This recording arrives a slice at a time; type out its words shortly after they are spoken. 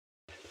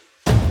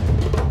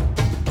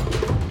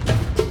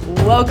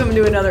Welcome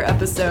to another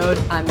episode.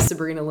 I'm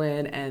Sabrina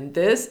Lynn, and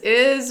this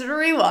is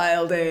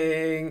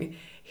Rewilding.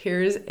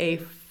 Here's a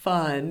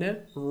fun,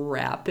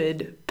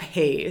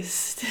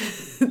 rapid-paced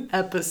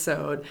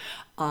episode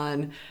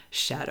on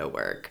shadow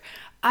work.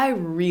 I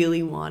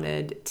really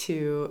wanted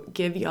to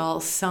give y'all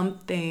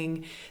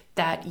something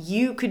that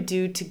you could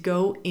do to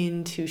go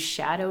into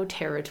shadow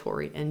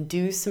territory and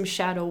do some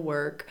shadow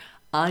work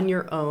on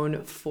your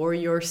own for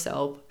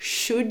yourself,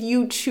 should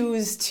you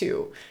choose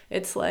to.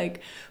 It's like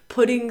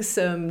putting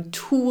some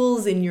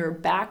tools in your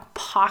back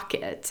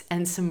pocket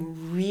and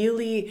some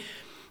really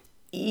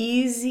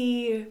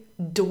easy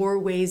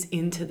doorways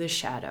into the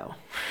shadow,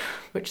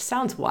 which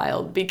sounds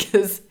wild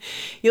because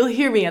you'll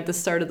hear me at the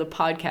start of the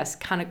podcast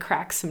kind of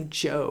crack some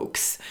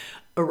jokes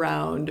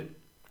around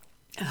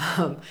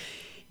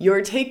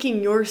you're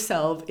taking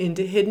yourself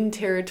into hidden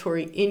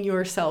territory in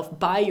yourself,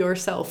 by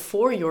yourself,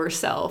 for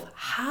yourself.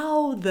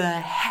 How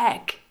the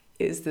heck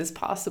is this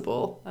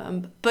possible?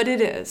 But it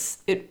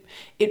is. It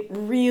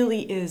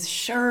really is.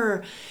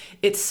 Sure,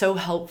 it's so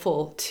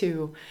helpful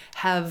to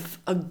have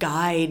a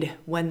guide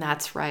when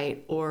that's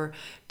right, or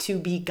to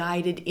be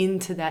guided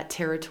into that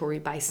territory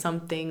by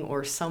something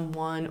or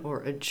someone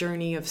or a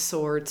journey of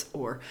sorts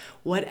or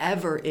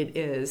whatever it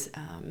is.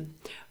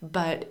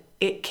 But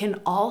it can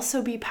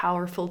also be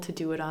powerful to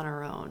do it on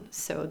our own.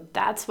 So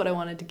that's what I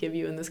wanted to give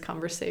you in this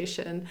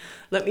conversation.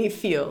 Let me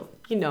feel,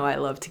 I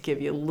love to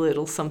give you a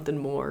little something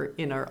more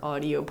in our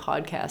audio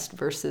podcast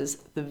versus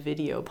the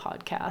video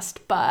podcast.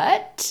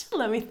 But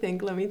let me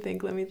think.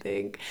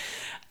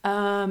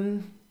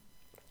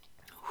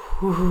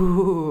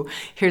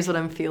 Here's what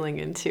I'm feeling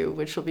into,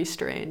 which will be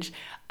strange.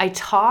 I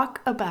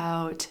talk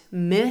about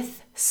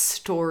myth,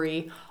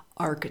 story,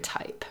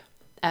 archetype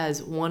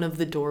as one of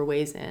the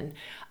doorways in.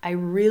 I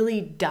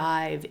really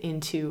dive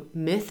into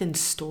myth and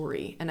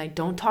story, and I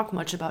don't talk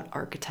much about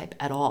archetype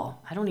at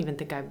all. I don't even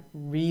think I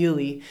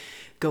really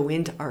go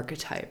into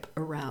archetype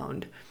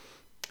around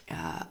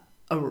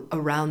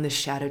this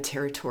shadow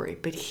territory.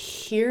 But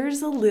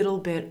here's a little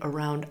bit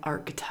around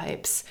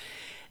archetypes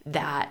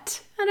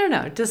that, I don't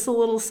know, just a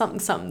little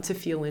something to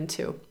feel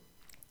into.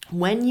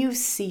 When you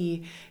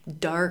see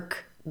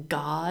dark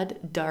God,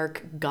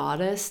 dark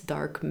goddess,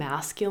 dark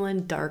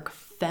masculine, dark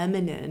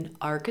feminine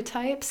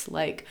archetypes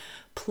like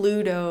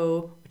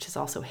Pluto, which is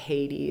also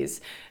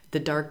Hades, the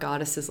dark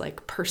goddesses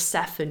like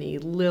Persephone,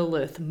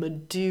 Lilith,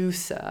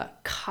 Medusa,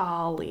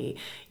 Kali,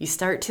 you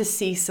start to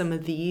see some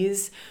of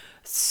these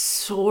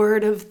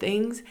sort of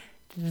things.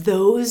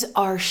 Those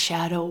are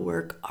shadow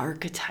work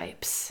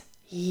archetypes.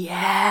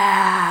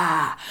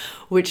 Yeah,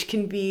 which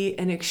can be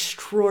an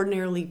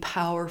extraordinarily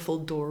powerful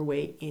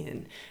doorway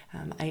in.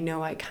 I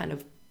know I kind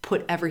of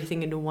put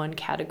everything into one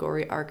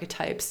category,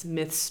 archetypes,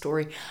 myth,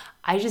 story.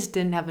 I just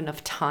didn't have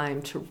enough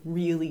time to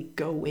really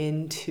go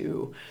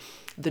into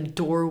the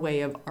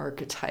doorway of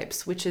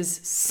archetypes, which is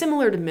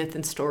similar to myth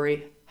and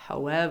story,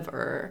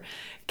 however,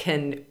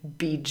 can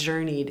be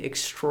journeyed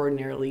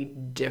extraordinarily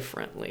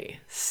differently.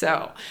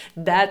 So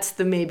that's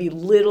the maybe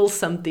little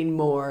something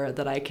more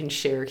that I can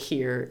share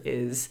here,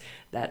 is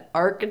that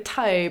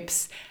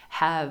archetypes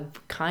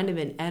have kind of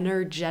an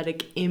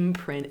energetic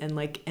imprint and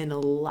like an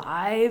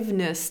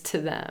aliveness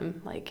to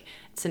them. Like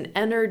it's an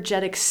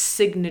energetic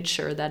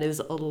signature that is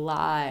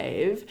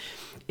alive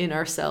in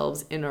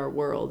ourselves, in our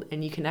world.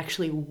 And you can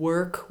actually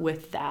work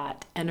with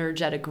that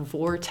energetic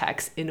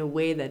vortex in a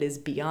way that is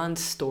beyond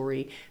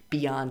story,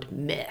 beyond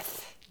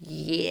myth.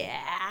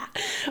 Yeah.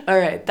 All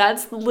right.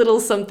 That's a little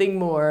something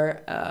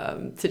more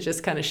to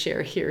just kind of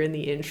share here in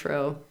the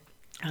intro.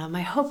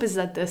 My hope is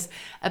that this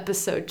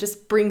episode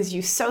just brings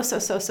you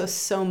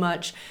so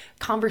much.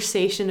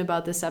 Conversation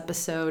about this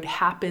episode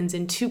happens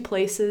in two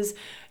places: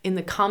 in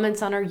the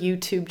comments on our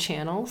YouTube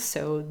channel.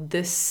 So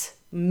this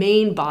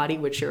main body,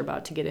 which you're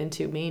about to get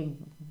into,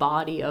 main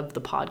body of the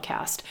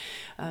podcast,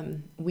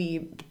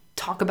 we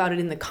talk about it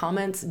in the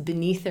comments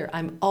beneath there.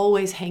 I'm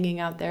always hanging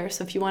out there.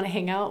 So if you want to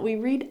hang out, we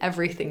read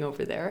everything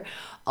over there.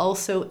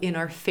 Also in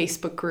our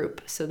Facebook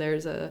group. So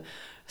there's a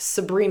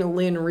Sabrina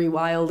Lynn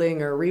Rewilding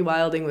or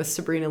Rewilding with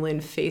Sabrina Lynn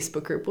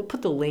Facebook group. We'll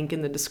put the link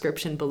in the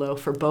description below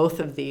for both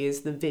of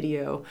these, the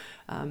video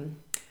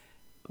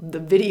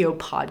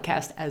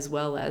podcast as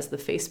well as the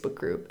Facebook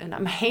group. And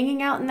I'm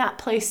hanging out in that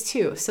place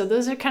too. So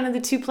those are kind of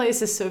the two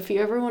places. So if you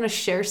ever want to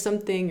share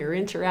something or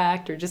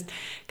interact or just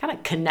kind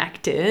of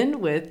connect in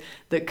with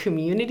the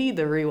community,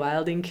 the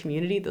Rewilding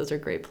community, those are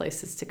great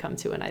places to come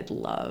to. And I'd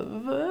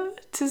love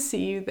to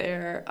see you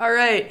there. All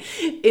right.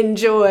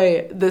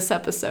 Enjoy this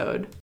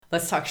episode.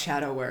 Let's talk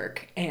shadow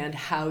work and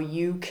how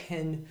you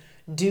can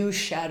do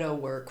shadow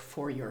work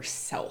for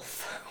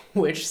yourself,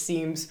 which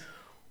seems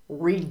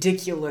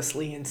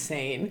ridiculously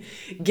insane,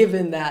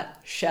 given that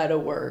shadow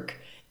work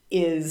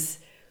is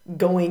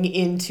going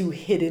into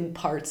hidden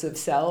parts of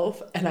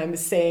self. And I'm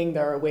saying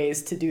there are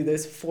ways to do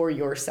this for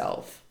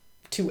yourself,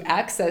 to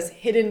access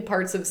hidden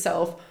parts of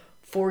self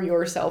for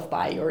yourself,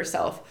 by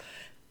yourself.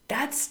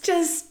 That's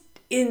just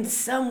in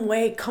some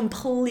way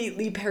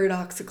completely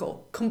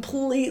paradoxical,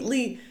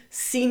 completely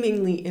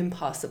seemingly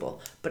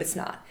impossible, but it's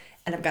not.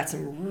 And I've got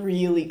some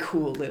really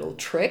cool little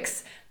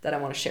tricks that I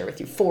want to share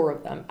with you. 4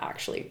 of them,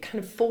 actually.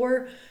 Kind of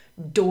 4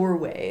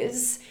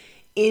 doorways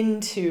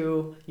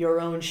into your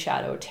own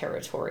shadow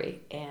territory,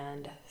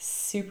 and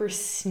super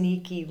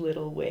sneaky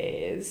little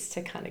ways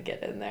to kind of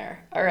get in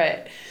there. All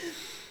right.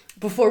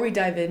 Before we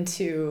dive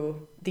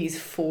into these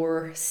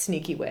 4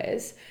 sneaky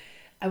ways,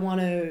 I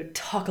want to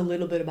talk a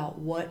little bit about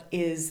what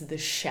is the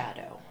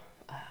shadow.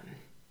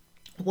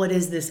 What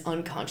is this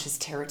unconscious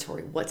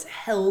territory? What's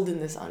held in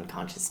this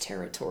unconscious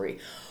territory?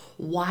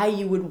 Why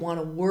you would want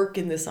to work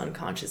in this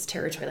unconscious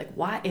territory? Like,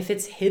 why, if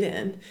it's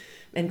hidden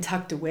and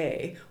tucked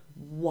away,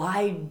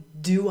 why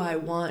do I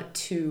want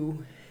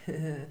to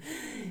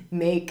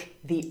make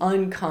the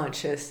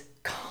unconscious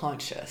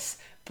conscious?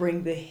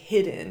 Bring the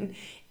hidden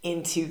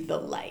into the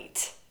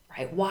light,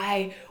 right?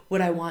 Why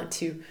would I want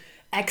to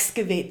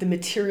excavate the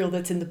material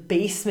that's in the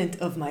basement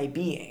of my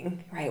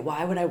being, right?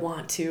 Why would I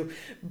want to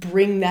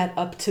bring that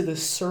up to the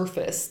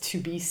surface to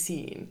be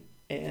seen?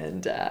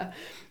 And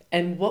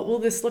what will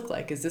this look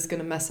like? Is this going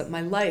to mess up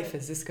my life?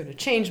 Is this going to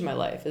change my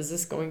life? Is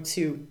this going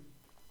to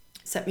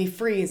set me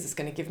free? Is this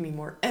going to give me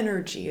more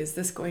energy? Is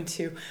this going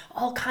to,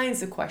 all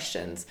kinds of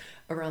questions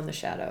around the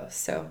shadow.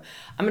 So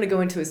I'm going to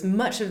go into as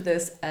much of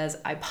this as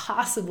I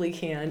possibly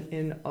can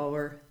in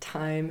our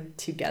time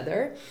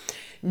together.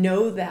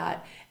 Know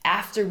that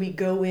after we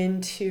go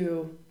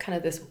into kind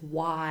of this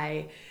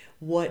why,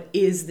 what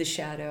is the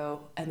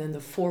shadow, and then the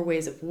 4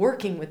 ways of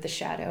working with the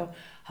shadow,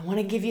 I want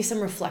to give you some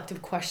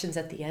reflective questions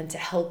at the end to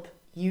help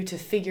you to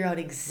figure out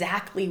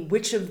exactly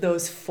which of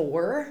those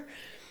 4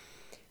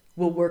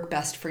 will work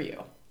best for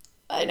you.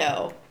 I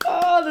know.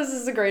 Oh, this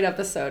is a great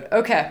episode.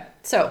 Okay,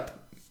 so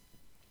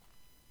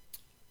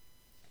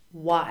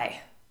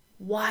why?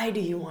 Why do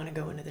you want to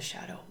go into the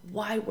shadow?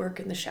 Why work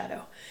in the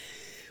shadow?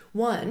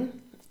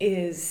 1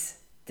 is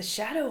the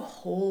shadow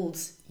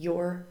holds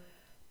your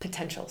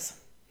potentials.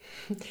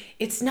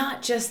 It's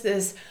not just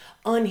this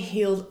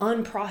unhealed,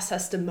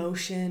 unprocessed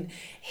emotion,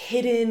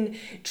 hidden,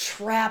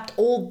 trapped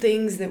old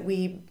things that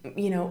we,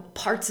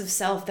 parts of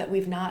self that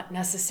we've not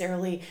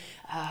necessarily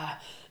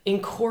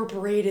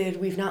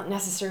incorporated, we've not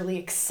necessarily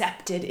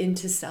accepted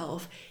into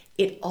self.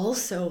 It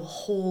also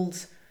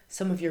holds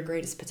some of your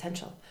greatest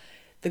potential.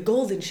 The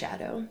golden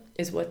shadow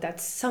is what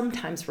that's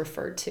sometimes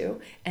referred to,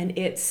 and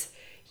it's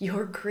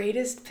your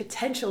greatest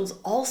potentials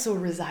also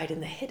reside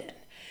in the hidden.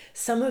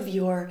 Some of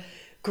your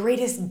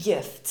greatest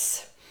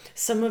gifts,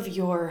 some of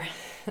your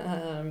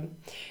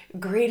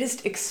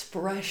greatest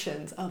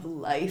expressions of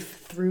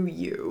life through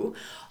you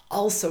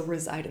also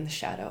reside in the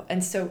shadow.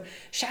 And so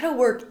shadow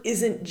work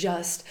isn't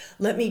just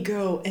let me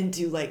go and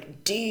do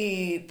like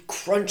deep,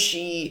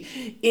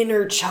 crunchy,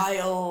 inner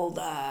child,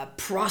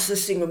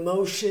 processing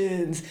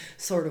emotions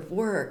sort of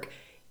work.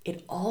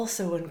 It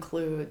also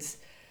includes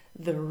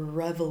the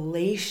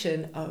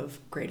revelation of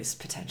greatest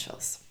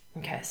potentials.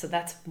 Okay, so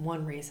that's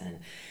 1 reason.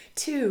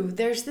 2,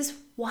 there's this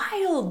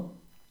wild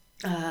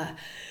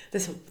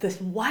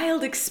this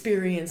wild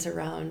experience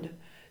around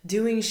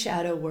doing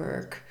shadow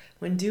work.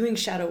 When doing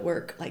shadow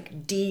work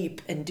like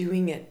deep and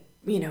doing it,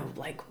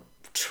 like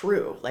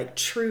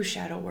true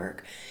shadow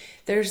work,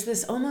 there's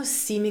this almost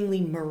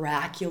seemingly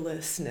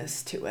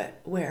miraculousness to it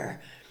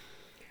where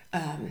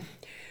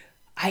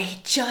I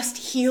just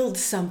healed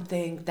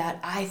something that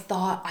I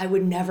thought I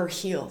would never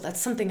heal.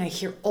 That's something I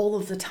hear all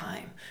of the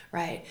time,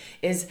 right?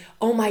 Is,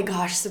 oh my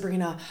gosh,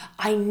 Sabrina,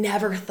 I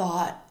never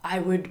thought I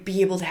would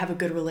be able to have a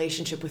good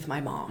relationship with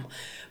my mom.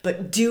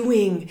 But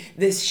doing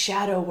this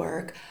shadow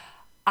work,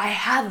 I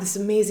have this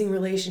amazing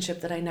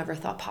relationship that I never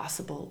thought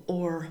possible.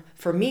 Or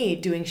for me,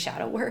 doing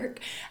shadow work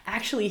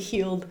actually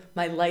healed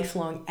my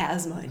lifelong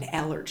asthma and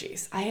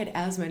allergies. I had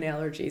asthma and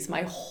allergies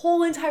my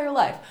whole entire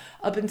life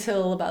up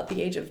until about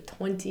the age of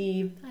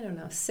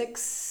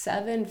 6,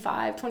 7,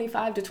 5,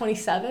 25 to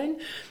 27,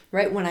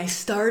 right? When I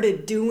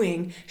started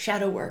doing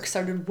shadow work,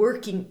 started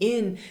working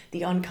in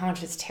the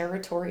unconscious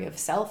territory of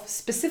self,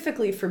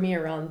 specifically for me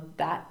around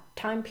that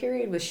time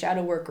period was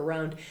shadow work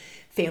around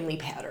family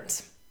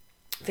patterns.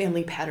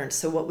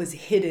 So what was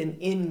hidden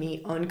in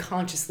me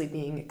unconsciously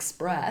being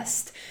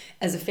expressed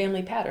as a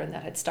family pattern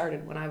that had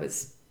started when I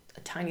was a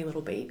tiny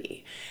little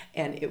baby.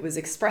 And it was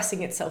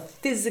expressing itself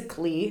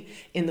physically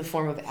in the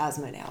form of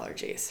asthma and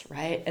allergies,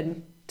 right?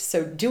 And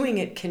so doing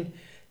it can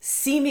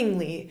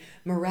seemingly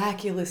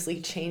miraculously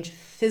change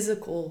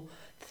physical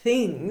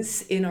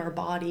things in our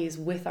bodies,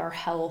 with our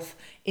health,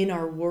 in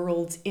our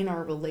worlds, in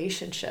our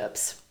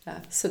relationships.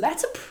 So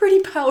that's a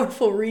pretty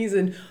powerful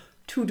reason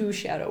to do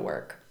shadow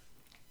work.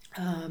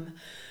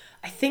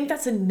 I think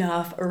that's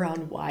enough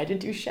around why to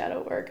do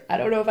shadow work. I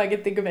don't know if I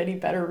can think of any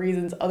better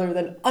reasons other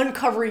than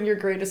uncovering your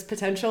greatest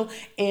potential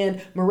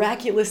and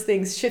miraculous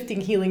things shifting,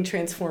 healing,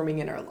 transforming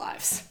in our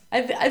lives.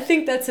 I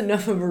think that's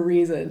enough of a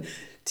reason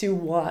to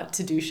want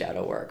to do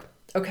shadow work.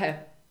 Okay,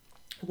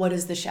 what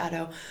is the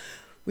shadow?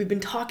 We've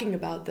been talking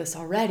about this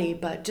already,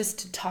 but just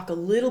to talk a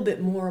little bit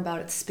more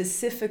about it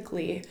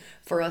specifically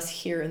for us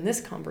here in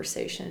this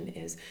conversation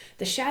is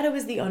the shadow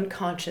is the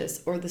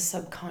unconscious or the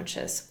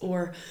subconscious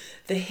or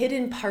the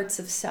hidden parts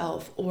of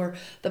self or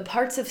the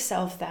parts of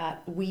self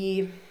that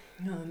we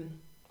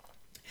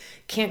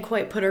can't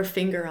quite put our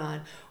finger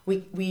on.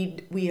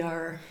 We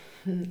are,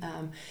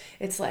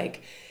 it's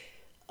like,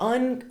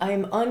 I'm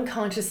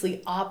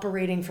unconsciously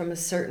operating from a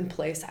certain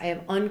place. I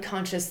have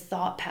unconscious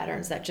thought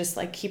patterns that just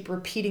like keep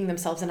repeating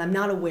themselves and I'm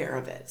not aware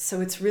of it. So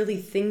it's really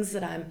things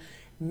that I'm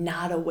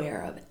not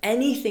aware of,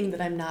 anything that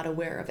I'm not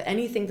aware of,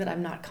 anything that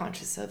I'm not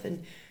conscious of.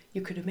 And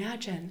you could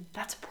imagine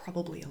that's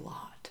probably a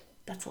lot.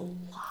 That's a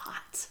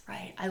lot,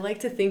 right? I like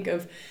to think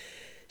of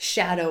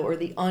shadow or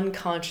the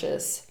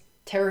unconscious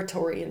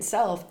territory in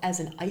self as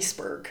an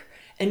iceberg.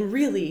 And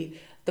really,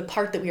 the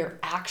part that we are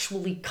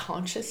actually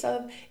conscious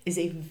of is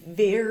a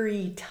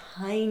very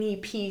tiny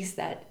piece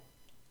that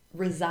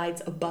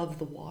resides above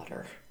the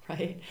water,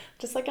 right?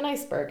 Just like an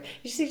iceberg.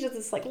 You see just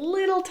this like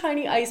little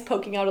tiny ice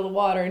poking out of the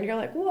water and you're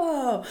like,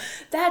 whoa,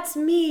 that's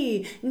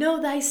me.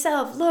 Know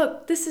thyself.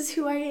 Look, this is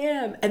who I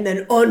am. And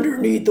then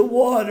underneath the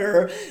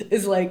water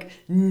is like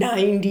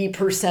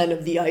 90%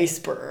 of the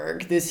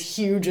iceberg, this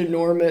huge,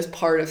 enormous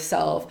part of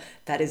self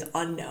that is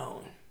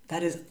unknown.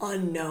 That is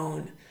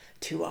unknown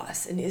to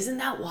us. And isn't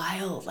that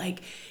wild?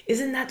 Like,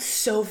 isn't that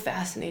so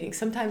fascinating?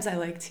 Sometimes I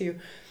like to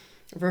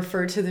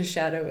refer to the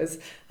shadow as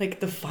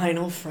like the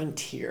final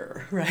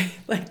frontier, right?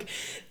 Like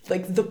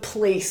the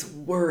place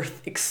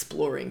worth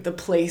exploring, the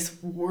place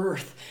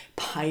worth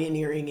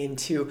pioneering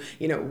into,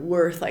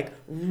 worth like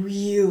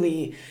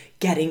really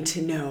getting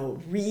to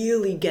know,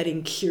 really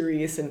getting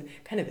curious and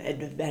kind of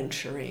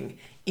adventuring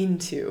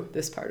into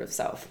this part of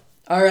self.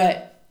 All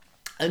right.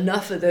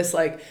 Enough of this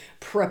like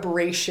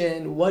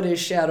preparation. What is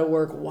shadow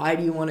work? Why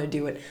do you want to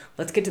do it?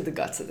 Let's get to the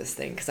guts of this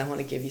thing because I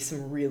want to give you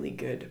some really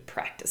good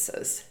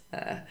practices.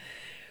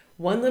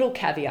 One little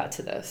caveat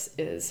to this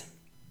is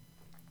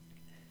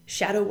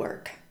shadow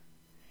work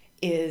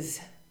is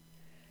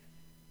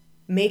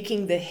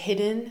making the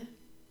hidden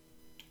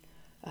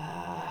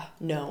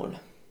known,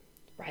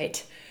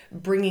 right?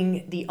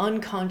 Bringing the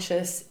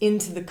unconscious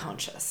into the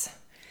conscious.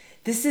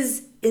 This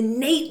is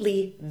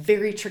innately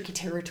very tricky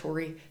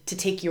territory to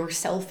take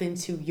yourself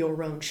into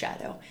your own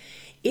shadow.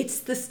 It's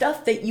the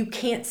stuff that you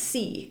can't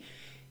see.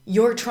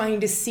 You're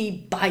trying to see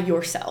by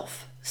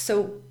yourself.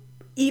 So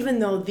even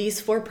though these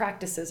 4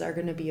 practices are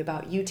going to be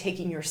about you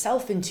taking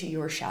yourself into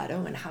your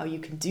shadow and how you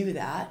can do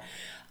that,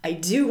 I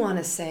do want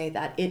to say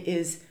that it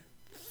is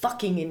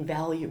fucking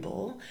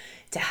invaluable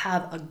to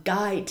have a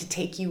guide to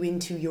take you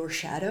into your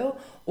shadow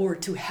or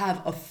to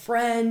have a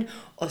friend,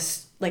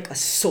 like a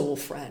soul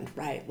friend,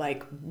 right?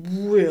 Like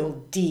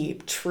real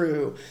deep,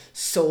 true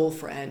soul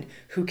friend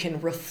who can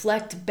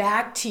reflect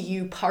back to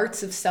you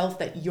parts of self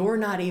that you're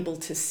not able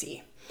to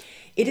see.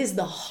 It is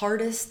the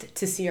hardest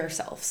to see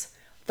ourselves.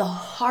 The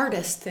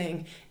hardest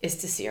thing is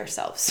to see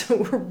ourselves. So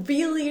we're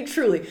really,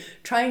 truly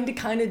trying to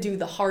kind of do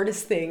the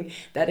hardest thing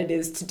that it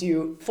is to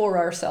do for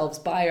ourselves,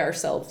 by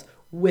ourselves,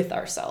 with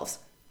ourselves.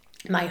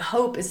 My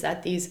hope is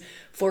that these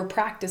 4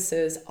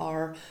 practices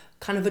are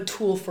kind of a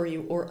tool for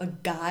you or a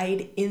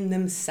guide in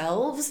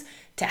themselves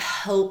to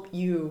help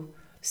you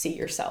see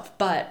yourself.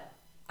 But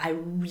I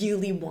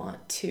really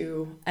want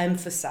to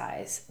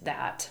emphasize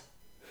that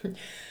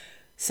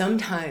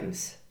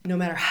sometimes, no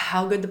matter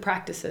how good the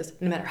practice is,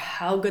 no matter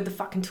how good the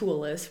fucking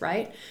tool is,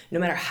 right? No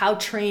matter how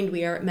trained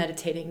we are at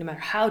meditating, no matter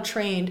how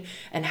trained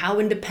and how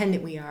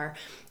independent we are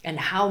and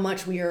how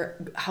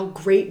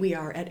great we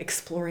are at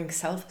exploring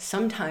self,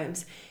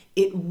 sometimes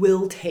it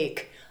will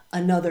take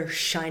another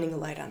shining a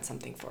light on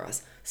something for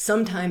us.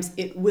 Sometimes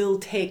it will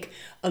take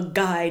a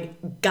guide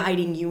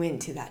guiding you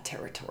into that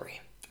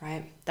territory,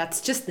 right?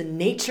 That's just the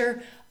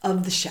nature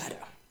of the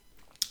shadow.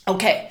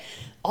 Okay,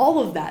 all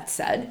of that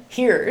said,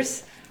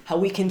 here's how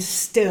we can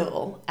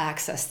still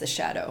access the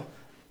shadow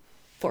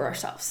for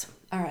ourselves.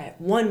 All right,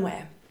 one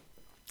way.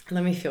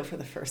 Let me feel for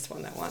the first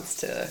one that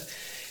wants to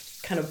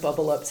kind of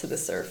bubble up to the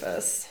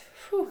surface.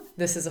 Whew,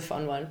 this is a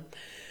fun one.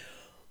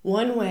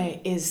 One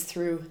way is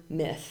through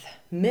myth.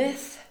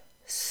 Myth,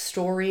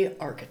 story,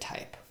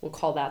 archetype. We'll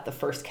call that the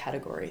first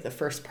category, the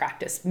first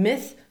practice.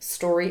 Myth,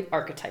 story,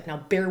 archetype. Now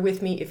bear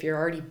with me if you're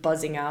already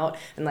buzzing out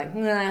and like,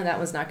 nah, that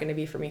was not going to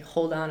be for me.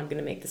 Hold on, I'm going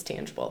to make this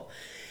tangible.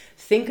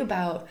 Think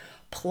about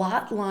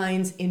plot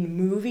lines in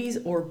movies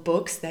or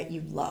books that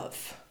you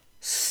love.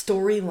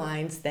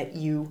 Storylines that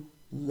you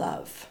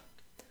love.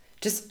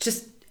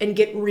 Just and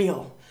get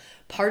real.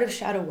 Part of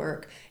shadow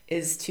work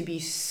is to be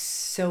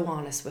so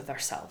honest with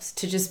ourselves,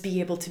 to just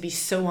be able to be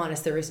so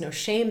honest. There is no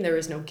shame, there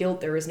is no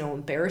guilt, there is no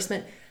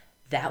embarrassment.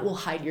 That will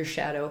hide your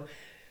shadow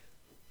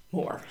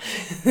more.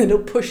 It'll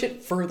push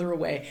it further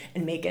away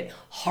and make it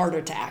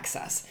harder to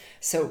access.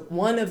 So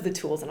one of the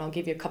tools, and I'll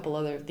give you a couple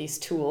other of these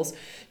tools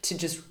to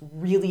just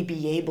really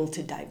be able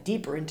to dive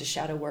deeper into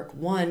shadow work.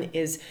 One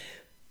is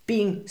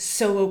being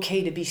so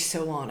okay to be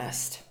so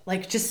honest,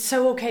 like just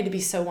so okay to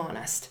be so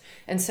honest.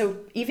 And so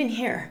even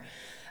here,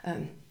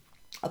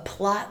 a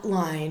plot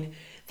line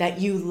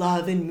that you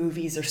love in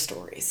movies or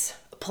stories,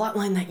 a plot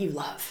line that you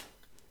love,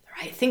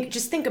 right?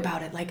 Just think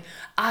about it. Like,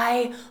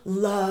 I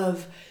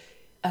love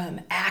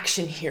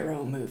action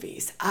hero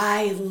movies.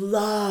 I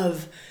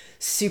love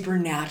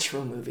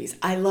supernatural movies.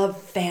 I love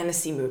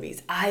fantasy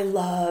movies.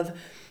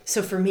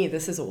 So for me,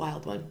 this is a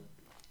wild one.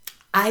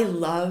 I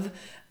love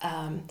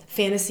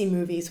fantasy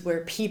movies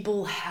where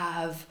people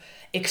have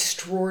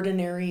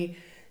extraordinary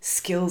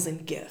skills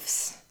and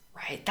gifts,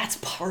 right? That's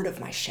part of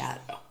my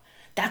shadow.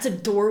 That's a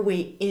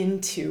doorway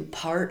into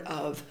part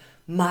of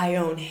my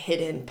own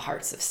hidden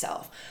parts of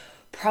self.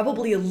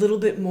 Probably a little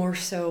bit more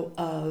so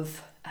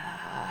of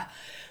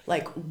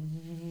like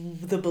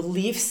the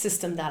belief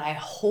system that I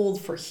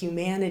hold for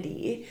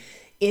humanity,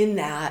 in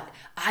that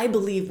I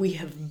believe we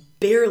have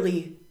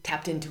barely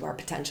tapped into our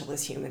potential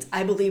as humans.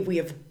 I believe we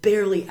have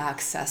barely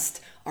accessed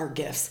our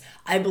gifts.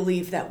 I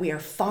believe that we are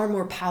far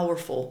more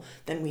powerful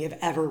than we have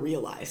ever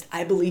realized.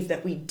 I believe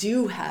that we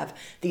do have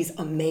these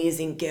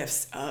amazing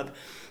gifts of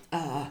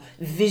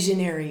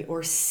visionary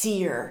or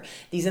seer,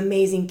 these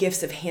amazing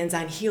gifts of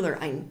hands-on healer.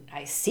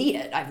 I see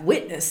it, I've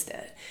witnessed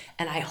it,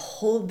 and I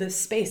hold this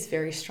space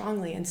very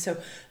strongly. And so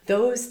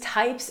those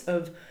types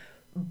of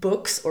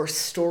books or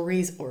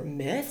stories or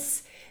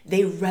myths,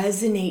 they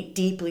resonate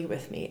deeply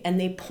with me, and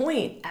they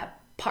point at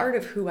part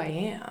of who I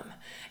am.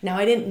 Now,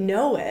 I didn't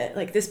know it,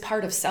 like this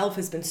part of self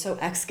has been so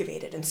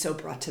excavated and so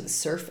brought to the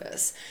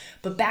surface.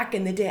 But back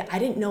in the day, I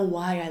didn't know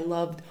why I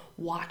loved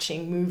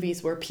watching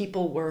movies where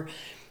people were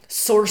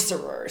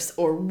sorcerers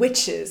or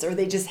witches, or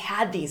they just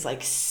had these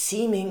like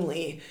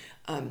seemingly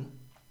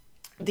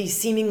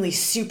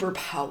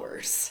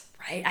superpowers,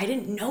 right? I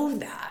didn't know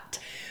that,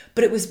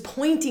 but it was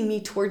pointing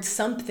me towards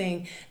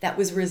something that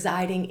was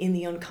residing in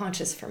the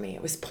unconscious for me.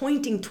 It was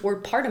pointing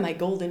toward part of my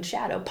golden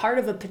shadow, part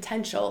of a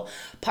potential,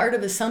 part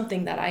of a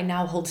something that I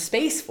now hold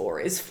space for,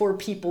 is for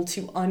people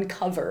to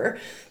uncover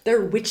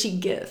their witchy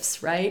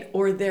gifts, right?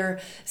 Or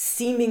their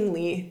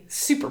seemingly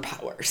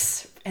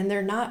superpowers. And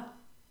they're not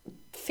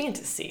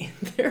fantasy.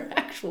 They're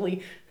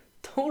actually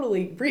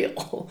totally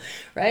real,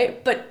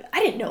 right? But I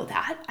didn't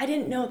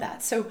know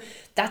that. So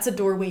that's a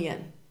doorway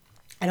in.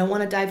 I don't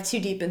want to dive too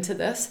deep into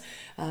this,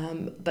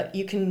 but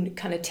you can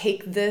kind of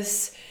take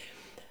this,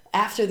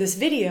 after this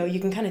video, you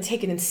can kind of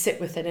take it and sit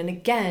with it. And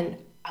again,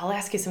 I'll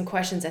ask you some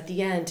questions at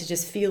the end to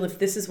just feel if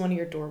this is one of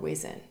your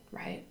doorways in,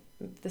 right?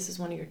 If this is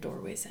one of your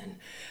doorways in.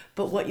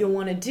 But what you'll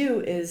want to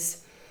do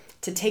is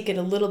to take it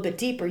a little bit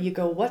deeper. You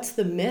go, what's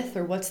the myth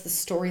or what's the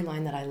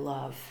storyline that I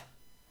love?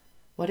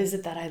 What is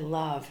it that I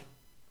love?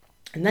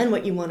 And then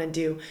what you want to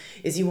do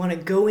is you want to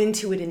go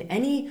into it in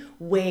any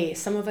way.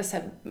 Some of us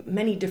have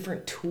many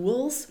different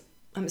tools.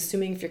 I'm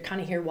assuming if you're kind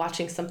of here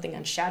watching something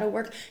on shadow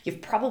work,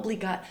 you've probably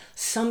got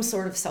some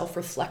sort of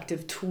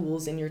self-reflective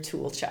tools in your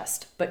tool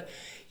chest. But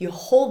you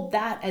hold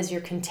that as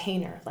your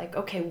container. Like,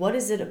 okay, what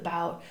is it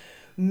about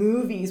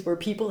movies where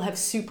people have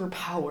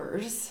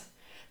superpowers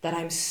that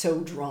I'm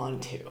so drawn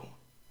to,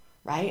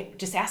 right?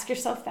 Just ask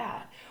yourself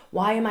that.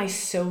 Why am I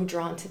so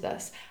drawn to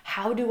this?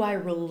 How do I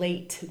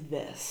relate to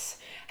this?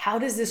 How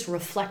does this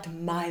reflect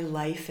my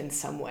life in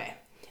some way?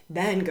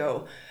 Then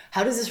go,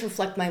 how does this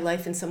reflect my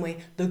life in some way?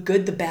 The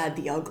good, the bad,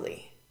 the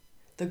ugly.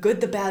 The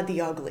good, the bad,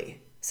 the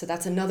ugly. So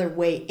that's another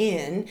way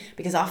in,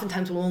 because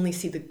oftentimes we'll only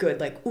see the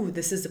good, like, ooh,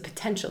 this is the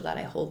potential that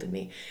I hold in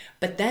me.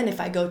 But then if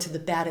I go to the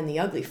bad and the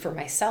ugly for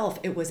myself,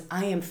 it was,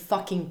 I am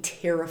fucking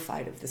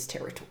terrified of this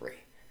territory.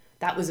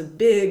 That was a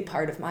big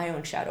part of my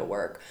own shadow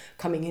work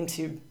coming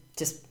into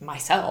just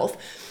myself,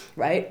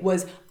 right?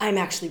 Was I'm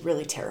actually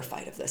really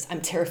terrified of this. I'm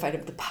terrified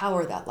of the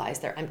power that lies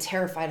there. I'm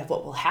terrified of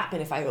what will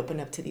happen if I open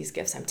up to these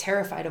gifts. I'm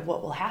terrified of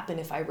what will happen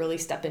if I really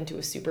step into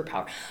a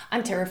superpower.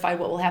 I'm terrified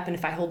what will happen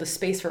if I hold a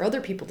space for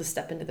other people to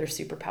step into their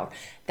superpower.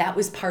 That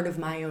was part of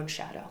my own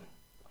shadow,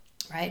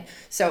 right?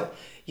 So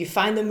you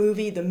find the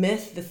movie, the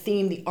myth, the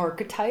theme, the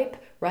archetype,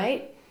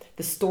 right?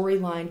 The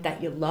storyline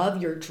that you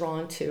love, you're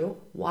drawn to.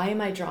 Why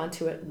am I drawn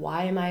to it?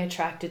 Why am I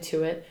attracted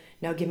to it?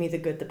 Now give me the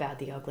good, the bad,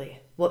 the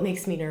ugly. What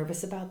makes me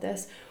nervous about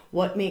this?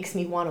 What makes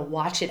me want to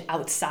watch it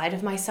outside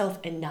of myself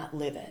and not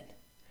live it?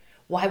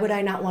 Why would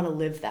I not want to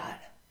live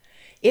that?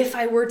 If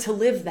I were to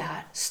live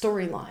that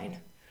storyline,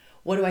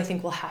 what do I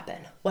think will happen?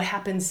 What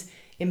happens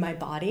in my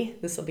body?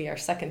 This will be our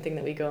second thing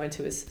that we go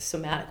into, is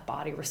somatic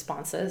body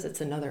responses.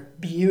 It's another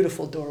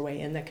beautiful doorway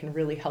in that can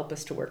really help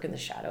us to work in the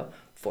shadow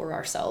for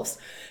ourselves.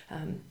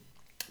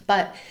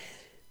 But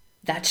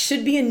that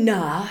should be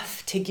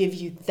enough to give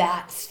you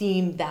that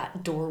theme,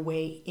 that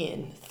doorway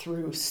in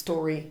through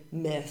story,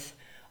 myth,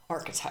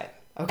 archetype.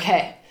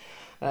 Okay,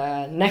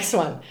 next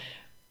one,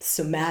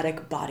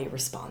 somatic body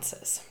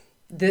responses.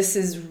 This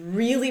is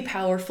really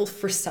powerful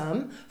for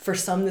some. For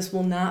some, this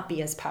will not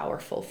be as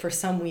powerful. For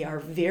some, we are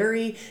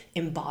very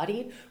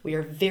embodied. We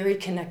are very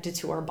connected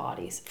to our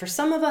bodies. For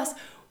some of us,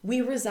 we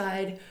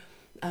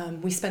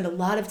spend a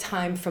lot of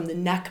time from the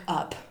neck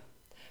up.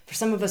 For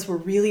some of us, we're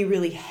really,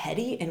 really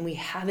heady and we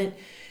haven't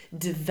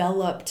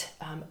developed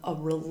a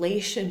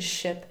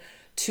relationship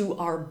to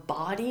our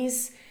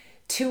bodies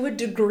to a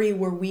degree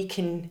where we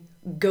can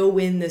go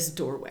in this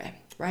doorway,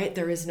 right?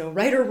 There is no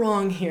right or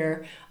wrong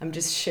here. I'm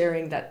just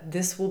sharing that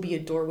this will be a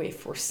doorway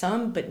for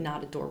some, but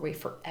not a doorway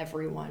for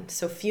everyone.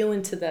 So feel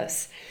into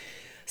this.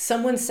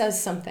 Someone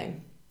says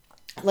something.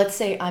 Let's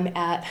say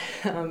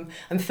I'm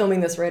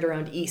filming this right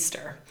around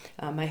Easter.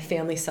 My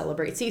family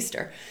celebrates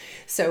Easter.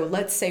 So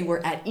let's say we're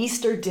at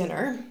Easter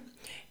dinner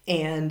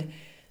and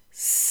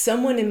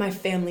someone in my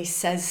family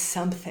says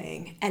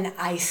something and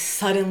I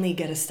suddenly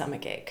get a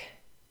stomach ache.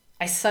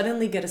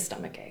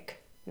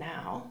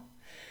 Now,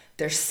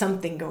 there's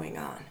something going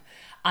on.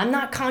 I'm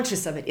not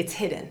conscious of it. It's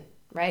hidden,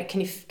 right?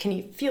 Can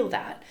you feel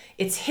that?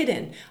 It's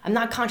hidden. I'm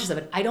not conscious of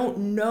it. I don't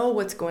know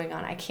what's going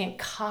on. I can't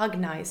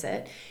cognize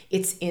it.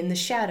 It's in the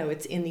shadow.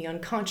 It's in the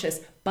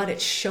unconscious, but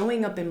it's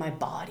showing up in my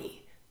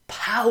body.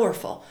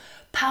 Powerful,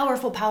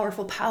 powerful,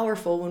 powerful,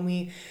 powerful when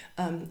we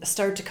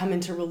start to come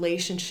into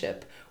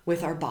relationship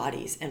with our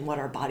bodies and what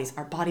our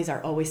bodies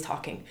are always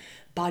talking.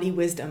 Body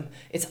wisdom,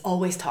 it's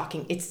always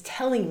talking. It's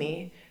telling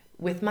me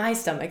with my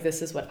stomach,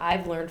 this is what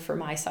I've learned for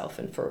myself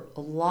and for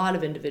a lot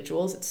of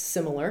individuals, it's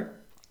similar,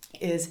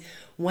 is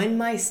when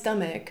my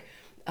stomach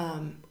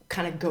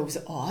kind of goes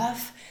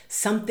off,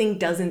 something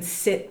doesn't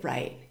sit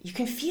right. You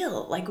can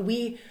feel like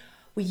we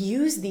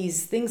use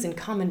these things in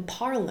common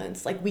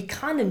parlance, like we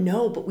kind of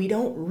know, but we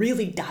don't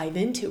really dive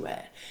into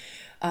it.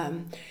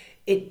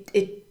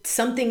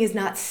 Something is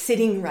not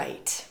sitting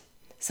right.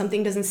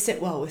 Something doesn't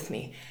sit well with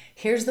me.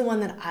 Here's the one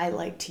that I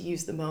like to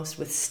use the most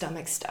with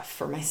stomach stuff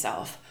for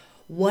myself.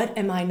 What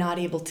am I not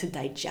able to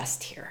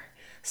digest here?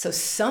 So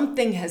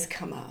something has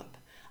come up.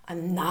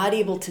 I'm not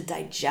able to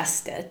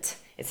digest it.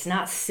 It's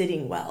not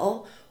sitting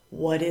well.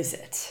 What is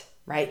it?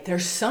 Right?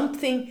 There's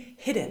something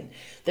hidden.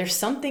 There's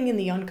something in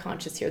the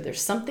unconscious here.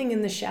 There's something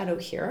in the shadow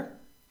here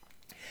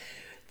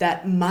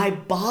that my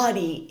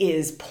body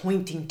is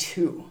pointing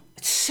to.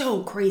 It's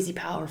so crazy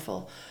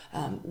powerful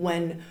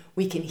when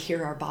we can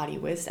hear our body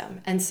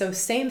wisdom. And so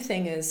same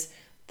thing as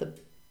the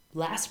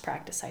last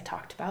practice I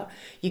talked about,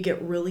 you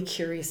get really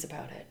curious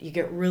about it. You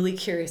get really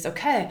curious.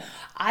 Okay,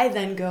 I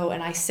then go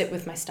and I sit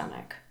with my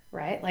stomach,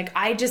 right? Like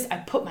I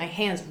put my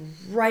hands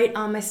right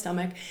on my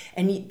stomach,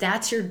 and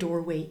that's your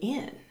doorway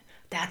in.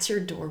 That's your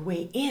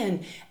doorway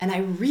in.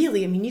 And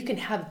you can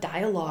have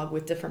dialogue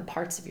with different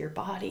parts of your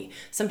body.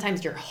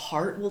 Sometimes your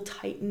heart will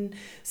tighten.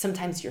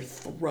 Sometimes your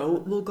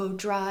throat will go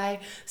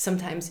dry.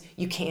 Sometimes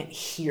you can't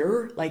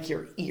hear, like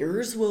your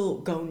ears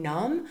will go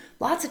numb.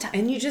 Lots of time.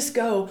 And you just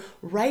go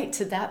right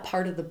to that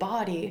part of the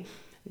body.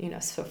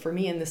 So for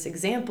me in this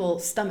example,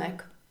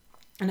 stomach.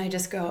 And I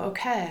just go,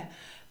 okay,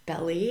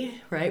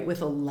 belly, right?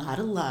 With a lot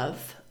of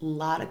love, a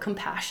lot of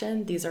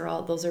compassion. This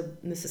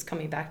is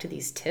coming back to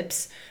these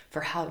tips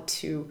for how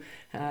to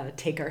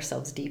take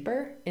ourselves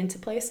deeper into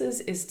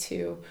places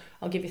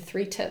I'll give you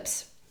 3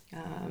 tips.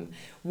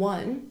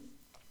 One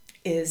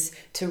is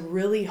to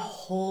really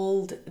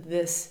hold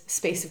this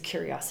space of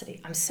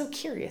curiosity. I'm so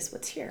curious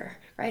what's here,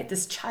 right?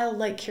 This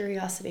childlike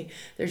curiosity.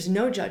 There's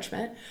no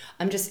judgment.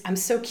 I'm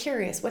so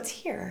curious what's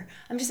here.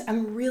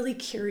 I'm really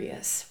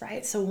curious,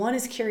 right? So 1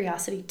 is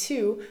curiosity.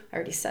 2, I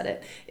already said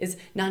it, is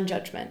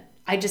non-judgment.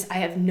 I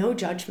have no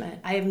judgment.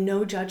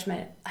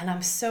 And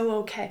I'm so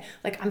okay.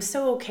 Like I'm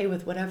so okay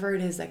with whatever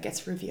it is that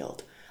gets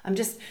revealed. I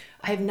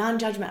have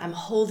non-judgment. I'm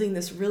holding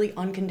this really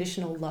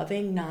unconditional,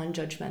 loving,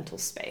 non-judgmental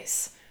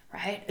space.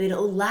 Right? It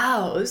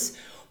allows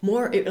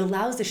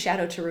the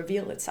shadow to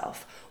reveal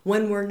itself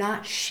when we're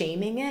not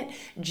shaming it,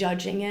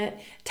 judging it,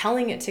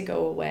 telling it to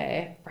go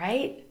away,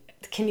 right?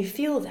 Can you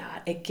feel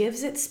that? It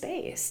gives it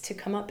space to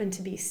come up and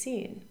to be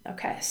seen.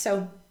 Okay,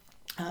 so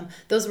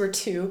those were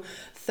 2.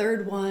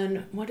 Third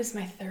one, what is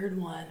my third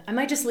one? I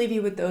might just leave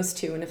you with those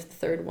 2, and if the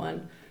third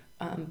one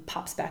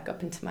pops back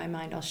up into my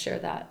mind, I'll share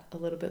that a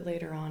little bit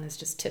later on as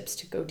just tips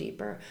to go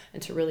deeper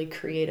and to really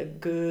create a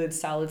good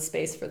solid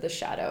space for the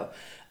shadow.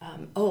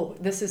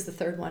 This is the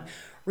third one.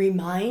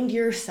 Remind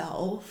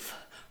yourself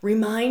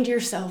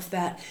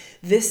that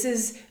this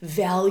is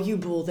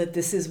valuable, that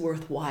this is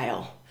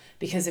worthwhile.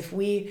 Because if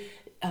we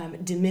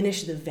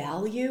diminish the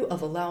value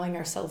of allowing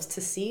ourselves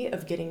to see,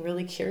 of getting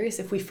really curious,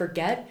 if we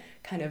forget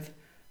kind of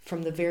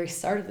from the very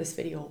start of this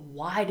video,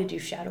 why to do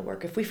shadow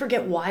work. If we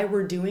forget why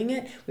we're doing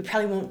it, we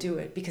probably won't do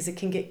it because it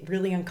can get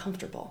really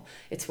uncomfortable.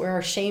 It's where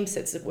our shame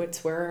sits,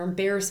 it's where our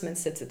embarrassment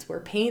sits, it's where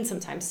pain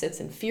sometimes sits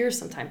and fear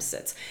sometimes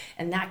sits.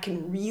 And that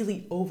can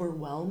really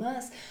overwhelm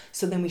us.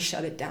 So then we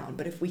shut it down.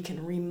 But if we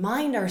can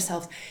remind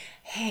ourselves,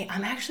 hey,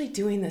 I'm actually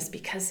doing this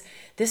because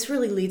this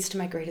really leads to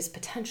my greatest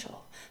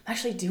potential. I'm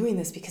actually doing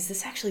this because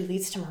this actually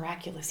leads to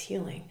miraculous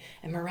healing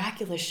and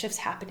miraculous shifts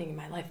happening in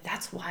my life.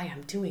 That's why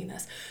I'm doing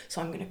this.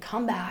 So I'm going to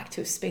come back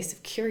to a space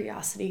of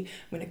curiosity.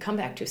 I'm going to come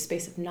back to a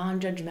space of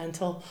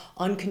non-judgmental,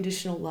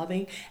 unconditional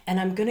loving, and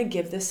I'm going to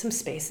give this some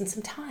space and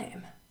some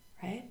time,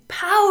 right?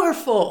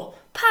 Powerful.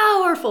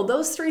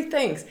 Those three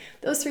things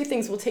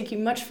will take you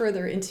much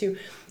further into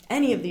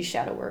any of these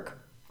shadow work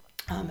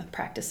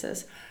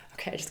practices.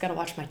 Okay, I just got to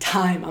watch my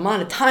time. I'm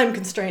on a time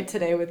constraint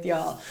today with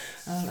y'all.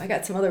 I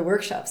got some other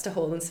workshops to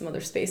hold and some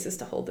other spaces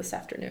to hold this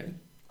afternoon.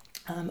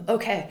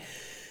 Okay,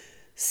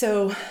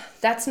 so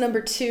that's number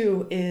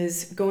 2,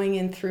 is going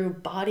in through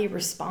body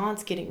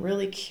response, getting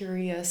really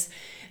curious,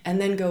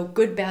 and then go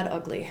good, bad,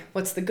 ugly.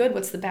 What's the good?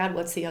 What's the bad?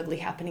 What's the ugly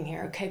happening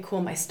here? Okay,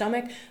 cool. My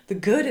stomach. The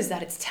good is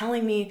that it's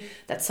telling me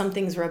that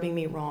something's rubbing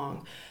me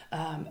wrong.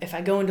 If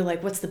I go into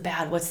like, what's the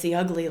bad? What's the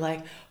ugly?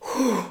 Like,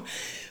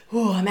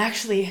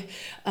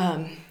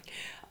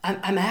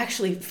 I'm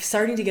actually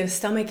starting to get a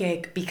stomach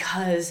ache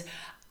because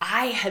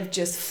I have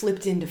just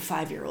flipped into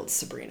 5-year-old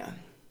Sabrina,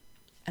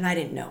 and I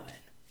didn't know it.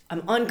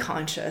 I'm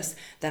unconscious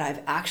that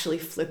I've actually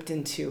flipped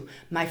into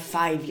my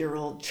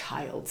 5-year-old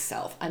child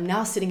self. I'm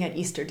now sitting at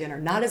Easter dinner,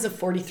 not as a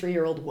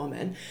 43-year-old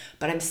woman,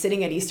 but I'm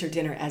sitting at Easter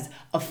dinner as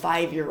a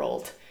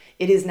 5-year-old.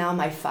 It is now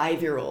my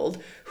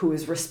 5-year-old who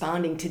is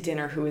responding to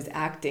dinner, who is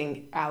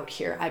acting out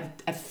here.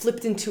 I've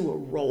flipped into a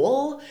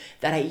role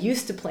that I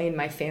used to play in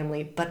my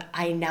family, but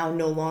I now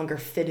no longer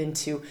fit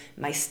into.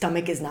 My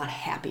stomach is not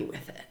happy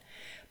with it.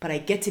 But I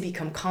get to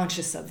become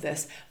conscious of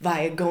this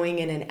via going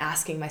in and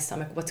asking my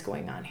stomach, what's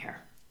going on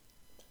here?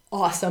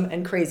 Awesome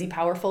and crazy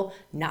powerful,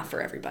 not for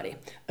everybody.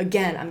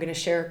 Again, I'm going to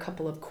share a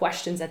couple of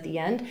questions at the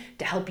end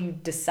to help you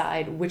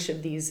decide which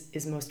of these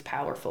is most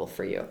powerful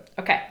for you.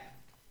 Okay.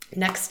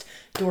 Next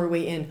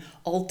doorway in,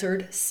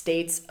 altered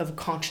states of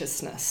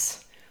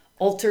consciousness.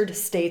 Altered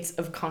states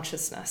of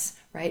consciousness,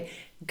 right?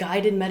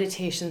 Guided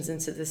meditations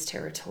into this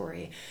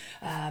territory.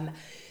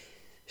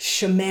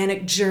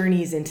 Shamanic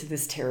journeys into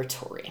this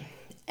territory.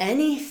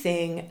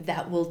 Anything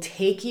that will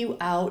take you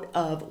out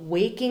of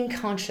waking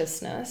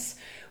consciousness,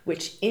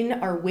 which in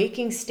our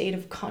waking state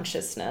of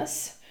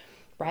consciousness,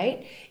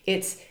 right?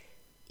 It's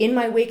in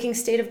my waking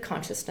state of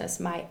consciousness,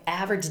 my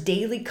average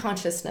daily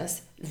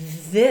consciousness,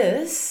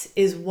 this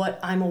is what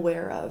I'm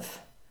aware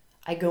of.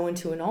 I go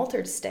into an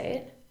altered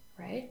state,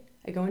 right?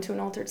 I go into an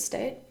altered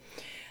state.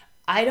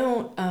 I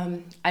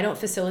don't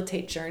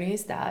facilitate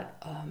journeys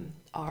that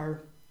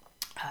are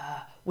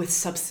with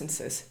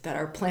substances, that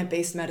are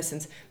plant-based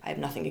medicines. I have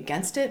nothing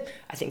against it.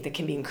 I think that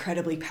can be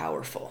incredibly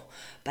powerful.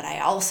 But I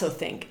also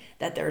think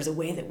that there's a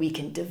way that we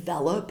can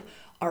develop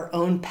our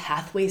own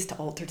pathways to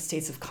altered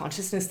states of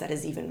consciousness that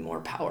is even more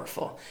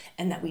powerful,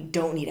 and that we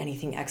don't need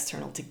anything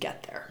external to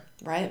get there,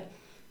 right?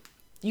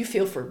 You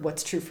feel for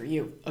what's true for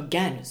you.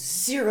 Again,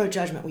 zero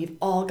judgment. We've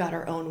all got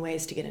our own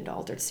ways to get into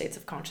altered states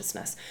of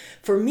consciousness.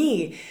 For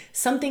me,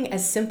 something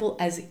as simple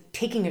as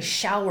taking a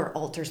shower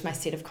alters my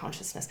state of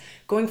consciousness.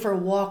 Going for a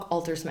walk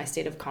alters my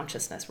state of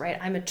consciousness, right?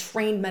 I'm a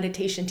trained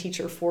meditation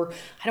teacher for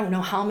I don't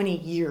know how many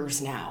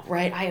years now,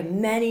 right? I have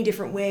many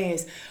different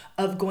ways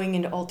of going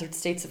into altered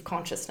states of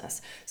consciousness.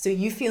 So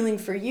you feeling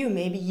for you,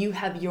 maybe you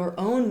have your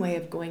own way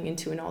of going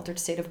into an altered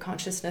state of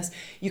consciousness.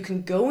 You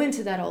can go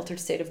into that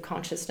altered state of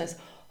consciousness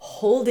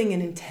holding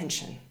an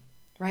intention,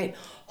 right?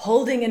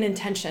 Holding an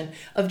intention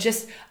of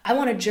just, I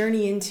want to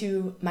journey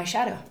into my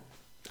shadow.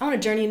 I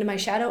want to journey into my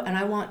shadow, and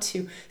I want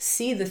to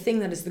see the thing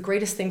that is the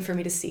greatest thing for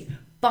me to see.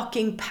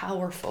 Fucking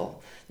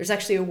powerful. There's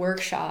actually a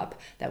workshop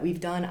that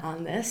we've done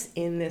on this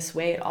in this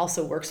way. It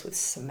also works with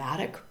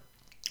somatic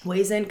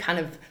ways in, kind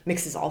of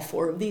mixes all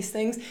four of these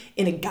things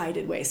in a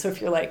guided way. So if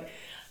you're like,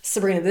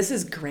 Sabrina, this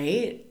is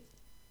great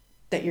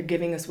that you're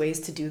giving us ways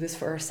to do this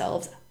for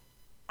ourselves.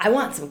 I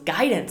want some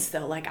guidance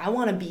though. Like I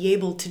want to be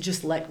able to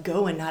just let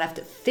go and not have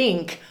to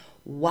think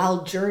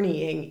while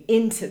journeying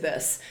into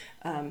this.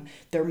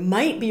 There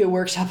might be a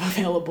workshop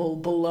available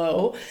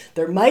below.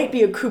 There might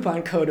be a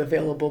coupon code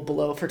available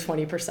below for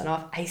 20%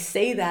 off. I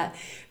say that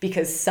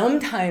because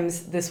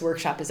sometimes this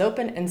workshop is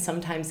open and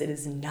sometimes it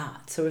is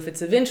not. So if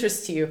it's of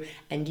interest to you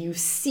and you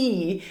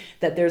see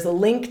that there's a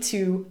link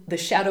to the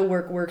Shadow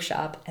Work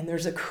Workshop and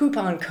there's a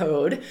coupon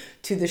code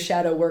to the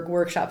Shadow Work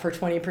Workshop for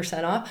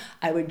 20% off,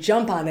 I would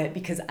jump on it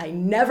because I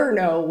never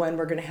know when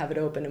we're going to have it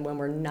open and when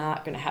we're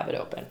not going to have it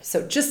open.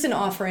 So just an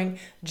offering,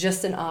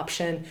 just an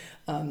option.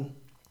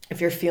 If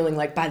you're feeling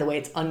like, by the way,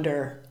 it's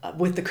under,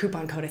 with the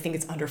coupon code, I think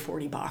it's under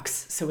 $40.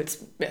 So I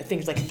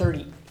think it's like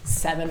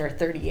 37 or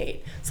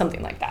 38,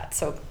 something like that.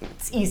 So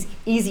it's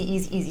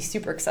easy,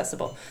 super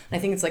accessible. And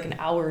I think it's like an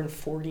hour and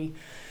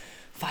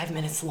 45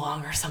 minutes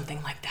long or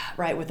something like that,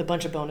 right? With a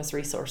bunch of bonus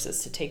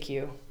resources to take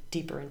you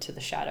deeper into the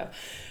shadow.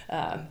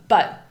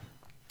 But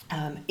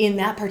in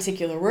that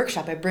particular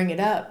workshop, I bring it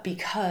up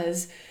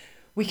because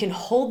we can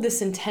hold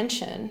this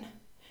intention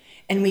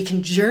and we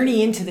can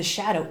journey into the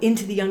shadow,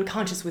 into the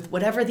unconscious with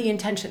whatever the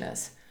intention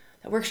is.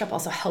 That workshop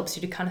also helps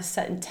you to kind of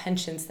set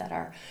intentions that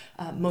are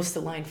most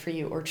aligned for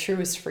you or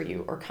truest for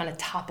you or kind of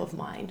top of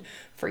mind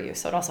for you.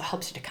 So it also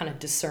helps you to kind of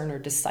discern or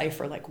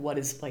decipher like what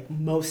is like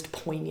most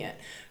poignant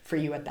for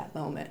you at that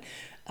moment.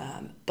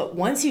 But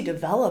once you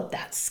develop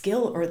that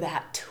skill or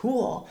that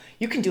tool,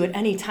 you can do it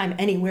anytime,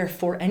 anywhere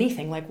for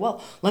anything. Like,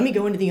 well, let me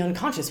go into the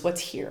unconscious. What's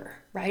here,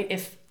 right?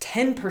 If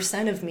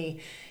 10% of me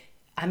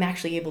I'm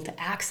actually able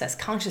to access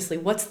consciously,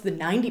 what's the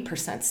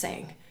 90%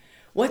 saying?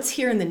 What's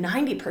here in the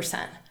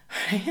 90%?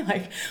 Right?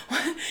 Like,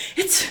 what?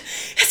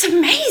 It's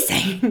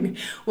amazing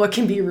what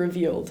can be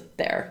revealed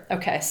there.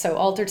 Okay, so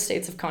altered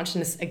states of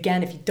consciousness.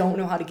 Again, if you don't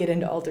know how to get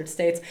into altered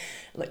states,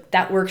 like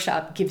that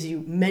workshop gives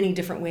you many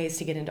different ways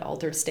to get into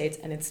altered states,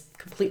 and it's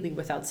completely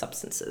without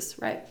substances,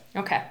 right?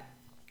 Okay.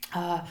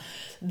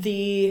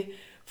 The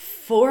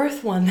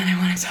fourth one that I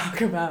want to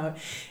talk about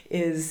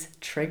is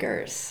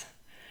triggers.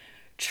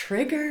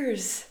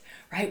 Triggers,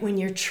 right? When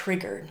you're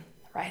triggered,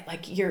 right?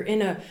 Like you're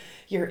in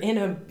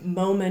a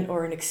moment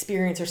or an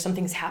experience or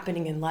something's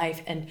happening in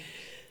life and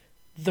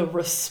the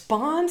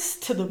response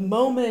to the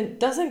moment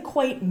doesn't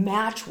quite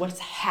match what's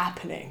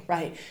happening,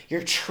 right?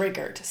 You're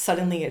triggered.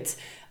 Suddenly it's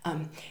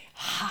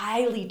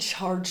highly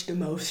charged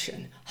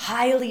emotion,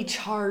 highly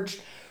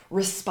charged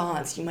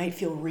response. You might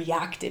feel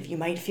reactive, you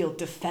might feel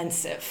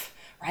defensive,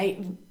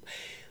 right?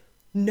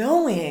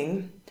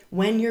 Knowing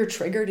when you're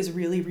triggered is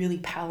really, really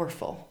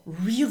powerful,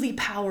 really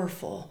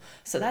powerful.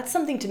 So that's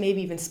something to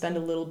maybe even spend a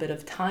little bit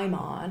of time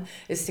on,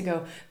 is to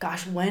go,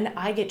 gosh, when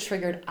I get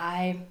triggered,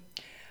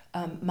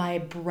 my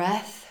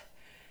breath,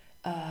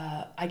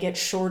 I get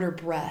shorter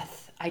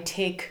breath.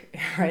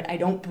 I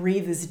don't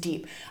breathe as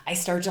deep. I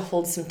start to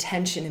hold some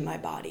tension in my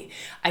body.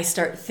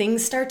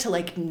 Things start to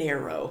like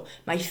narrow.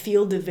 My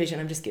field of vision,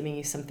 I'm just giving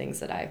you some things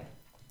that I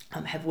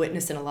have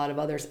witnessed in a lot of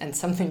others, and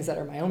some things that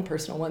are my own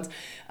personal ones.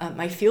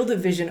 My field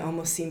of vision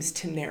almost seems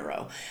to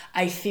narrow.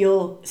 I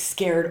feel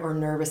scared or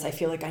nervous. I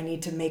feel like I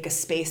need to make a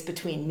space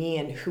between me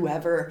and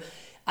whoever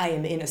I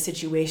am in a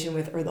situation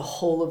with, or the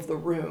whole of the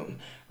room,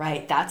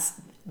 right?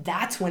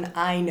 That's when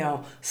I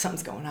know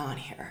something's going on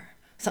here.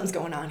 Something's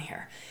going on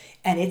here.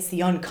 And it's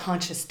the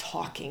unconscious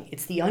talking.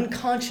 It's the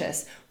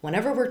unconscious,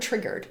 whenever we're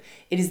triggered,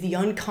 it is the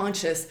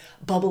unconscious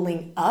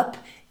bubbling up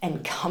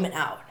and coming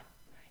out.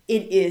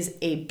 It is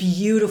a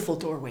beautiful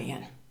doorway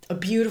in, a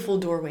beautiful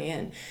doorway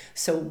in.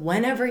 So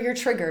whenever you're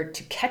triggered,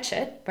 to catch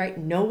it, right?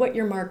 Know what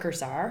your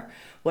markers are,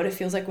 what it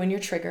feels like when you're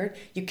triggered.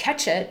 You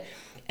catch it,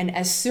 and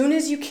as soon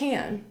as you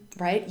can,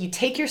 right? You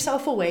take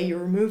yourself away, you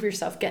remove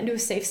yourself, get into a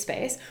safe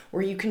space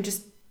where you can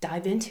just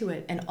dive into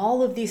it. And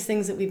all of these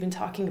things that we've been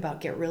talking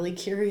about, get really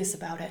curious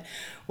about it.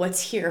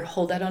 What's here?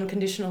 Hold that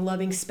unconditional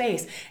loving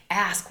space.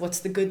 Ask, what's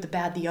the good, the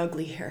bad, the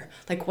ugly here?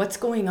 Like, what's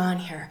going on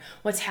here?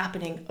 What's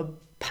happening? A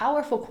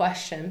powerful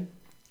question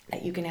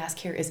that you can ask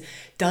here is,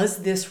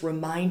 does this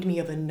remind me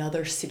of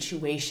another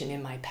situation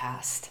in my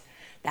past?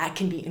 That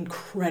can be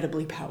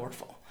incredibly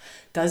powerful.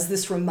 Does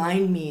this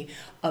remind me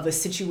of a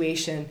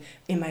situation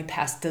in my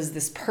past? Does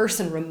this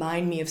person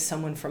remind me of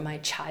someone from my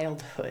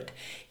childhood?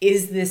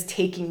 Is this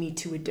taking me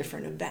to a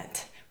different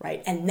event,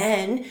 right? And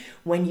then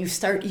when you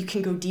start, you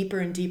can go deeper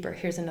and deeper.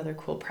 Here's another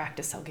cool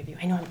practice I'll give you.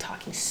 I know I'm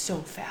talking so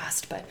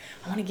fast, but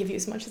I want to give you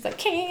as much as I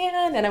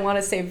can, and I want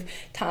to save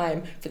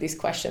time for these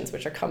questions,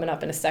 which are coming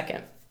up in a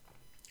second.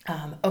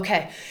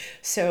 Okay,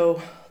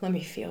 so let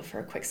me feel for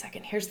a quick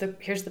second. Here's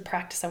the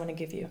practice I want to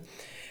give you.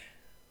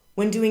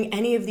 When doing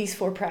any of these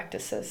 4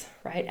 practices,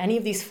 right? Any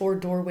of these 4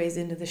 doorways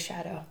into the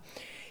shadow,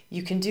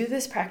 you can do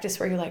this practice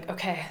where you're like,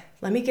 okay,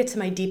 let me get to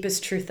my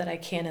deepest truth that I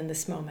can in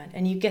this moment.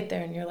 And you get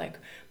there and you're like,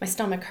 my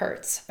stomach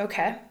hurts.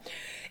 Okay.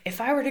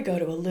 If I were to go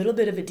to a little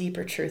bit of a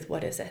deeper truth,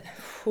 what is it?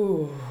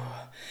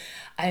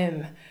 I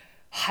am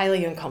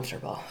highly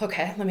uncomfortable.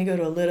 Okay. Let me go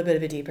to a little bit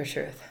of a deeper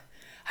truth.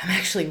 I'm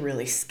actually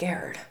really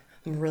scared.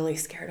 I'm really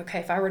scared. Okay,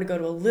 if I were to go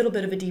to a little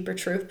bit of a deeper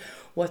truth,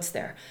 what's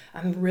there?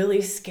 I'm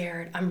really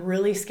scared. I'm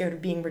really scared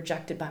of being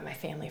rejected by my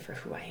family for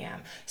who I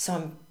am.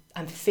 So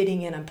I'm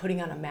fitting in. I'm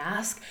putting on a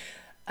mask,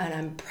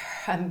 and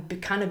I'm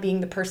kind of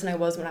being the person I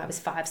was when I was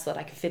 5, so that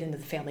I could fit into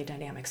the family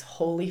dynamics.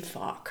 Holy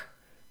fuck,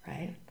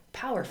 right?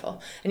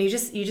 Powerful. And you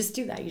just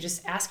do that. You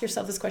just ask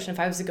yourself this question. If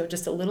I was to go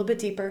just a little bit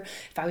deeper,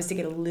 if I was to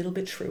get a little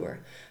bit truer,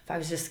 if I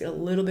was just to get a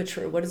little bit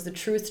truer, what is the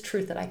truest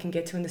truth that I can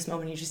get to in this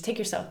moment? You just take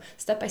yourself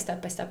step by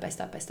step by step by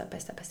step by step by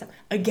step by step.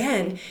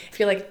 Again, if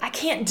you're like, I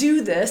can't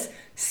do this,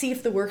 see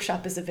if the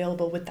workshop is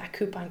available with that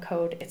coupon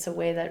code. It's a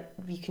way that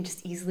you can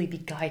just easily be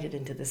guided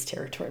into this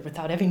territory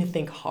without having to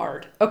think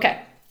hard. Okay,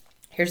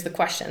 here's the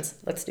questions.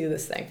 Let's do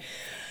this thing.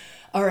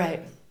 All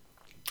right.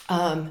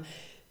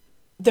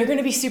 They're going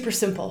to be super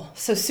simple.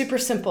 So super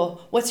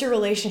simple. What's your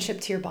relationship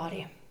to your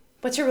body?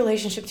 What's your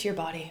relationship to your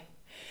body?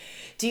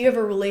 Do you have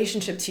a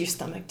relationship to your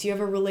stomach? Do you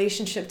have a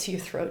relationship to your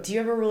throat? Do you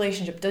have a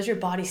relationship? Does your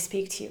body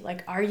speak to you?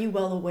 Like, are you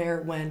well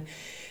aware when,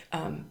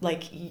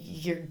 like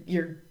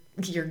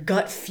your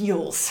gut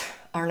feels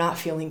are not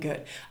feeling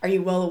good? Are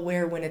you well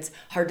aware when it's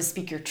hard to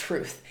speak your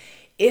truth?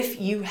 If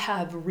you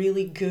have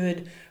really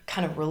good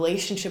kind of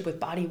relationship with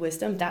body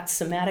wisdom, that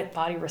somatic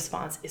body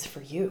response is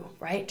for you,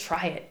 right?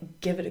 Try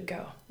it. Give it a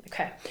go.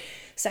 Okay.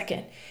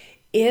 Second,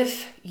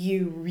 if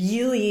you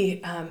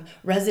really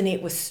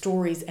resonate with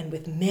stories and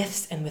with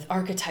myths and with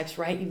archetypes,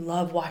 right? You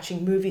love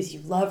watching movies,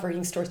 you love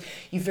reading stories,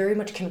 you very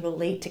much can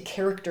relate to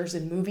characters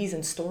in movies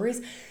and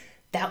stories,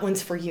 that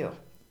one's for you.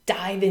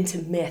 Dive into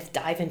myth,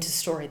 dive into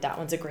story. That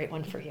one's a great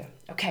one for you.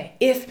 Okay.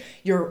 If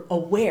you're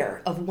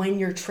aware of when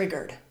you're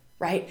triggered,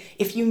 right?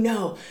 If you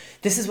know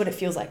this is what it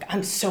feels like,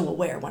 I'm so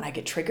aware when I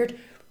get triggered,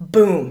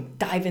 boom,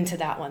 dive into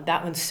that one.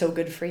 That one's so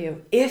good for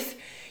you. If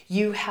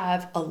you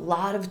have a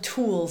lot of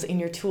tools in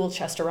your tool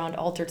chest around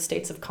altered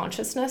states of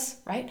consciousness,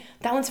 right?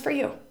 That one's for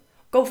you.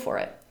 Go for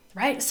it,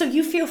 right? So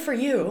you feel for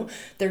you.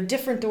 There are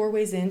different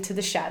doorways into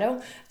the shadow.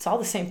 It's all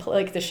the same,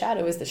 like the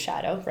shadow is the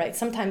shadow, right?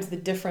 Sometimes the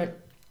different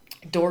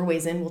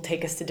doorways in will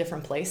take us to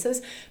different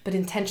places, but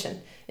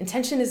intention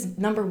is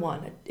number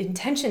one.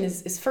 Intention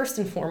is first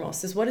and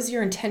foremost, is what is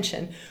your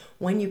intention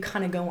when you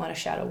kind of go on a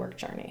shadow work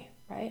journey,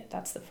 right?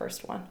 That's the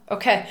first one.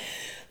 Okay.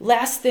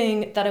 Last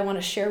thing that I want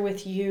to share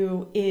with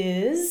you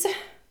is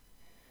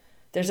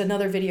there's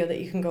another video that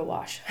you can go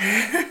watch.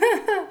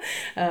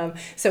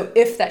 So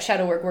if that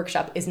shadow work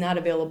workshop is not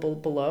available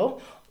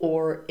below,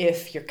 or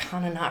if you're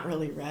kind of not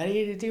really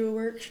ready to do a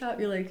workshop,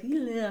 you're like,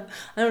 yeah,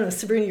 I don't know,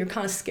 Sabrina, you're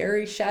kind of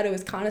scary. Shadow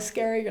is kind of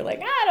scary. You're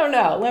like, I don't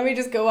know. Let me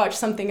just go watch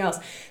something else.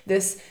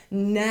 This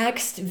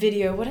next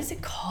video, what is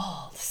it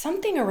called?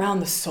 Something around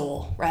the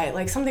soul, right?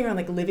 Like something around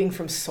like living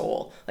from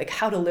soul, like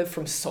how to live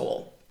from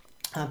soul.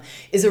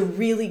 Is a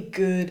really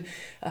good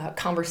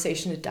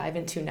conversation to dive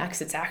into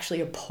next. It's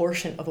actually a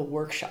portion of a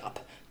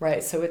workshop,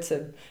 right? So it's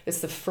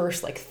the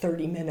first like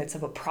 30 minutes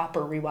of a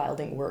proper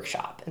rewilding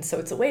workshop. And so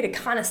it's a way to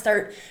kind of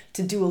start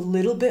to do a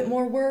little bit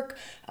more work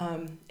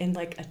in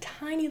like a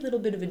tiny little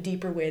bit of a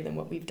deeper way than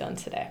what we've done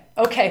today.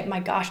 Okay, my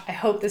gosh, I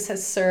hope this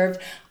has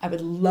served. I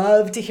would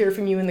love to hear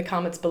from you in the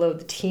comments below.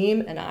 The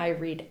team and I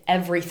read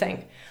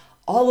everything.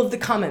 All of the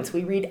comments,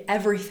 we read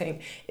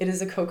everything. It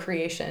is a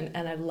co-creation,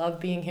 and I love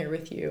being here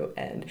with you,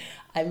 and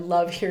I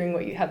love hearing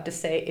what you have to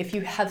say. If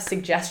you have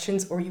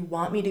suggestions or you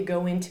want me to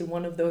go into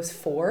one of those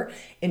 4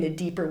 in a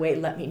deeper way,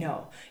 let me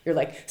know. You're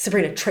like,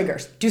 Sabrina,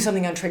 triggers, do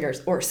something on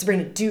triggers, or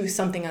Sabrina, do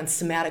something on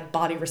somatic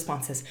body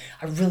responses.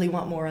 I really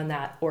want more on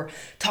that, or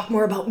talk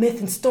more about myth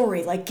and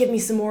story, like give me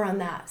some more on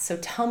that. So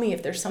tell me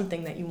if there's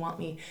something that you want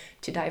me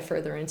to dive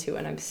further into,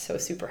 and I'm so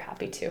super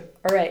happy to.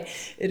 All right,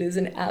 it is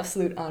an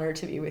absolute honor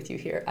to be with you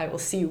here. I will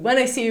see you when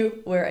I see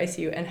you, where I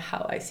see you, and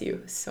how I see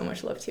you. So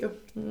much love to you.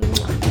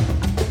 Mwah.